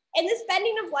 And this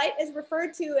bending of light is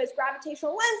referred to as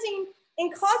gravitational lensing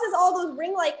and causes all those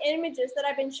ring-like images that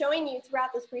I've been showing you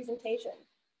throughout this presentation.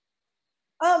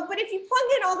 But if you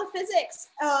plug in all the physics,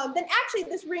 then actually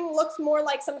this ring looks more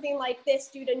like something like this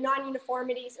due to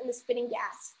non-uniformities in the spinning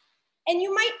gas. And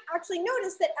you might actually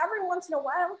notice that every once in a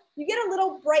while, you get a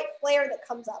little bright flare that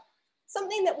comes up,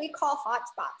 something that we call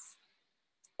hotspots.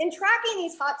 And tracking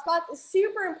these hotspots is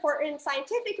super important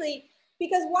scientifically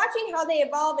because watching how they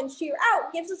evolve and shear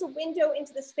out gives us a window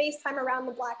into the space-time around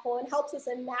the black hole and helps us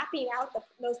in mapping out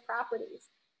those properties.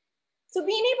 So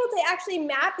being able to actually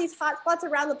map these hotspots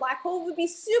around the black hole would be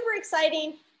super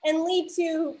exciting and lead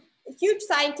to huge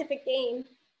scientific gain.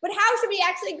 But how should we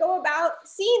actually go about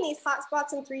seeing these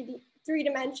hotspots in three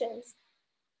dimensions?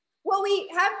 Well, we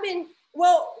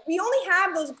only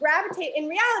have those in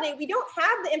reality, we don't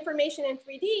have the information in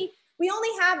 3D. We only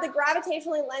have the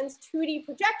gravitationally lensed 2D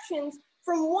projections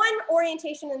from one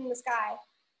orientation in the sky.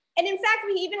 And in fact,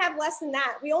 we even have less than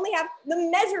that. We only have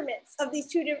the measurements of these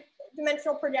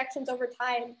two-dimensional projections over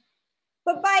time.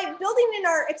 But by building in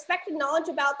our expected knowledge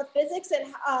about the physics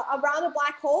and around a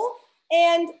black hole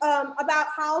and about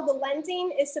how the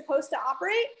lensing is supposed to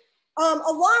operate,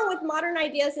 along with modern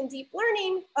ideas in deep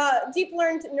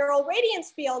learned neural radiance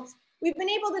fields, we've been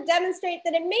able to demonstrate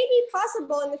that it may be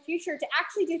possible in the future to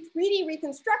actually do 3D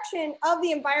reconstruction of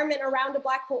the environment around a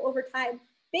black hole over time,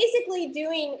 basically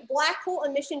doing black hole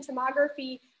emission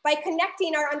tomography by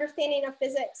connecting our understanding of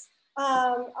physics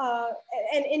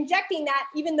and injecting that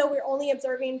even though we're only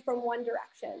observing from one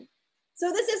direction.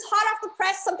 So this is hot off the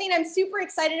press, something I'm super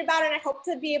excited about, and I hope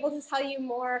to be able to tell you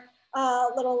more a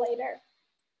little later.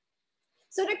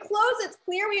 So to close, it's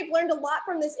clear we've learned a lot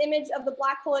from this image of the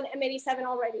black hole in M87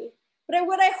 already. But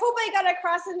what I hope I got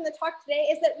across in the talk today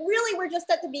is that really we're just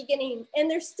at the beginning and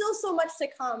there's still so much to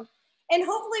come. And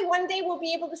hopefully one day we'll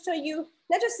be able to show you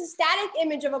not just a static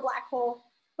image of a black hole,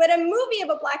 but a movie of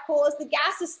a black hole as the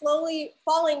gas is slowly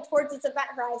falling towards its event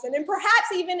horizon, and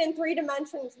perhaps even in 3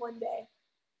 dimensions one day.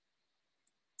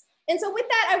 And so with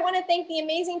that, I want to thank the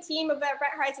amazing team of Event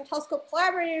Horizon Telescope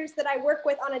collaborators that I work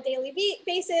with on a daily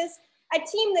basis, a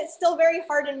team that's still very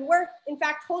hard in work, in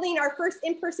fact, holding our first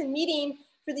in-person meeting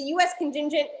for the US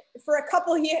contingent for a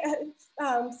couple of years,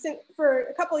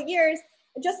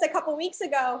 just a couple weeks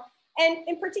ago. And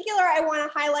in particular, I want to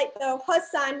highlight though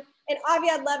Hassan and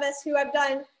Aviad Levis, who have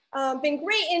been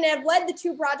great and have led the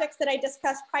 2 projects that I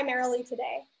discussed primarily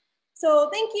today. So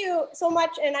thank you so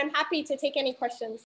much, and I'm happy to take any questions.